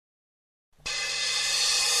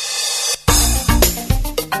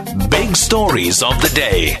Big stories of the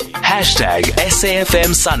day.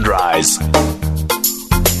 #SAFM Sunrise.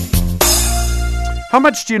 How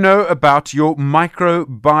much do you know about your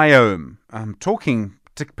microbiome? I'm talking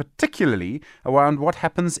particularly around what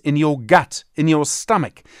happens in your gut, in your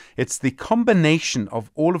stomach. It's the combination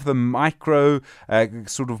of all of the microbial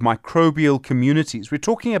communities. We're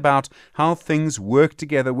talking about how things work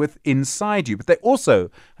together inside you, but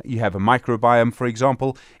you have a microbiome, for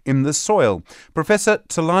example, in the soil. Professor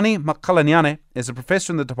Thulani Makhalanyane is a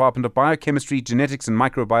professor in the Department of Biochemistry, Genetics and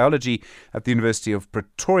Microbiology at the University of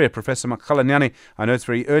Pretoria. Professor Makhalanyane, I know it's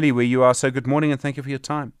very early where you are, so good morning and thank you for your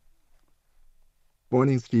time.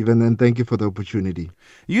 Morning, Stephen, and thank you for the opportunity.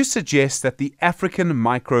 You suggest that the African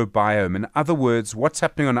microbiome, in other words, what's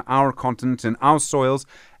happening on our continent, in our soils,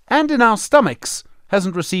 and in our stomachs,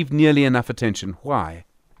 hasn't received nearly enough attention. Why?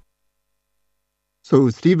 So,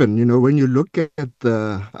 Stephen, when you look at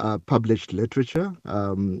the published literature,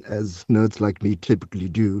 as nerds like me typically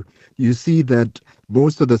do, you see that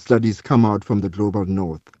most of the studies come out from the global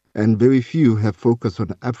north, and very few have focused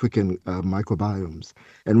on African microbiomes.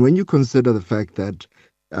 And when you consider the fact that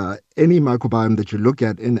any microbiome that you look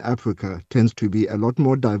at in Africa tends to be a lot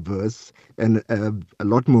more diverse and a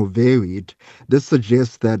lot more varied, this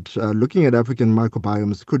suggests that looking at African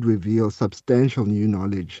microbiomes could reveal substantial new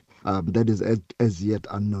knowledge that is as yet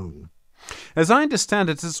unknown. As I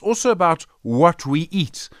understand it, it's also about what we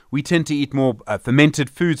eat. We tend to eat more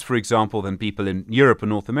fermented foods, for example, than people in Europe and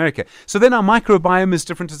North America. So then our microbiome is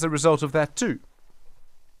different as a result of that too.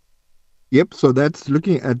 Yep, so that's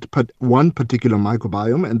looking at one particular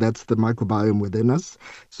microbiome, and that's the microbiome within us.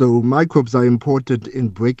 So microbes are important in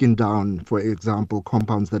breaking down, for example,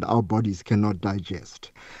 compounds that our bodies cannot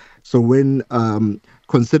digest. So when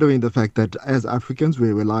considering the fact that as Africans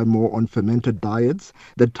we rely more on fermented diets,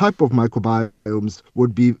 the type of microbiomes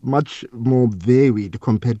would be much more varied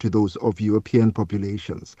compared to those of European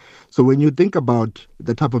populations. So when you think about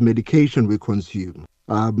the type of medication we consume,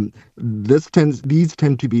 these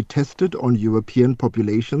tend to be tested on European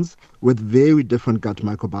populations with very different gut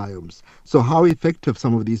microbiomes. So how effective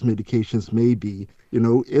some of these medications may be,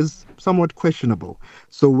 is somewhat questionable.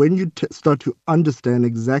 So when you start to understand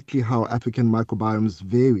exactly how African microbiomes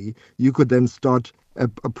vary, you could then start a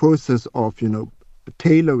process of,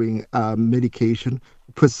 tailoring medication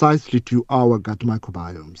precisely to our gut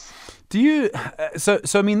microbiomes.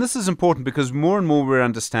 I mean, this is important because more and more we're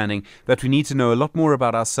understanding that we need to know a lot more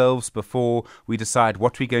about ourselves before we decide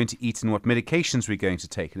what we're going to eat and what medications we're going to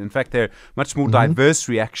take. And in fact, there are much more diverse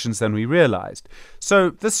reactions than we realized.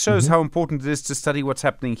 So this shows how important it is to study what's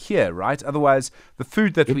happening here, right? Otherwise, the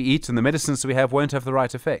food that we eat and the medicines that we have won't have the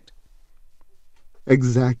right effect.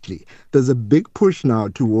 Exactly. There's a big push now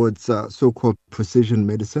towards so-called precision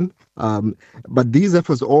medicine, but these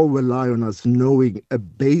efforts all rely on us knowing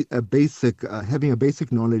having a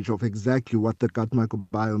basic knowledge of exactly what the gut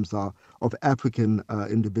microbiomes are of African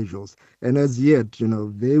individuals. And as yet,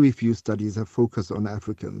 very few studies have focused on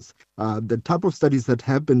Africans. The type of studies that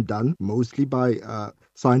have been done, mostly by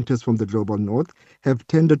scientists from the global north, have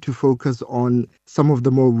tended to focus on some of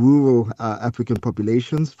the more rural African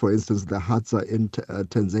populations, for instance, the Hadza in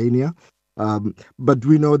Tanzania. But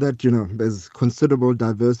we know that, there's considerable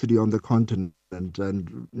diversity on the continent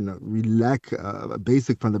and we lack a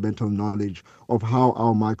basic fundamental knowledge of how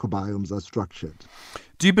our microbiomes are structured.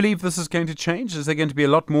 Do you believe this is going to change? Is there going to be a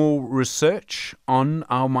lot more research on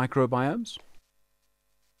our microbiomes?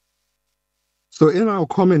 So in our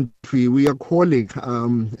commentary, we are calling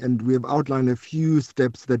and we have outlined a few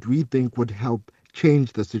steps that we think would help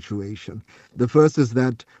change the situation. The first is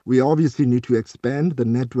that we obviously need to expand the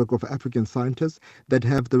network of African scientists that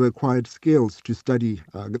have the required skills to study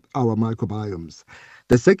our microbiomes.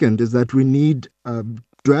 The second is that we need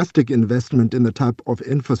drastic investment in the type of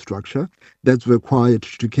infrastructure that's required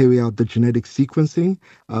to carry out the genetic sequencing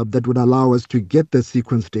that would allow us to get the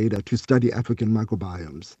sequence data to study African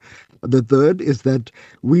microbiomes. The third is that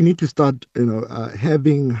we need to start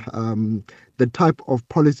having the type of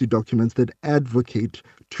policy documents that advocate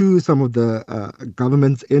to some of the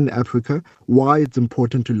governments in Africa why it's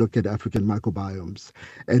important to look at African microbiomes.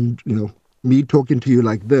 And, me talking to you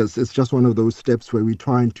like this is just one of those steps where we're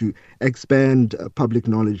trying to expand public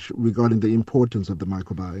knowledge regarding the importance of the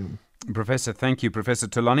microbiome. Professor, thank you. Professor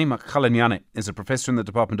Thulani Makhalanyane is a professor in the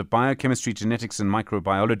Department of Biochemistry, Genetics and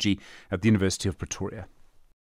Microbiology at the University of Pretoria.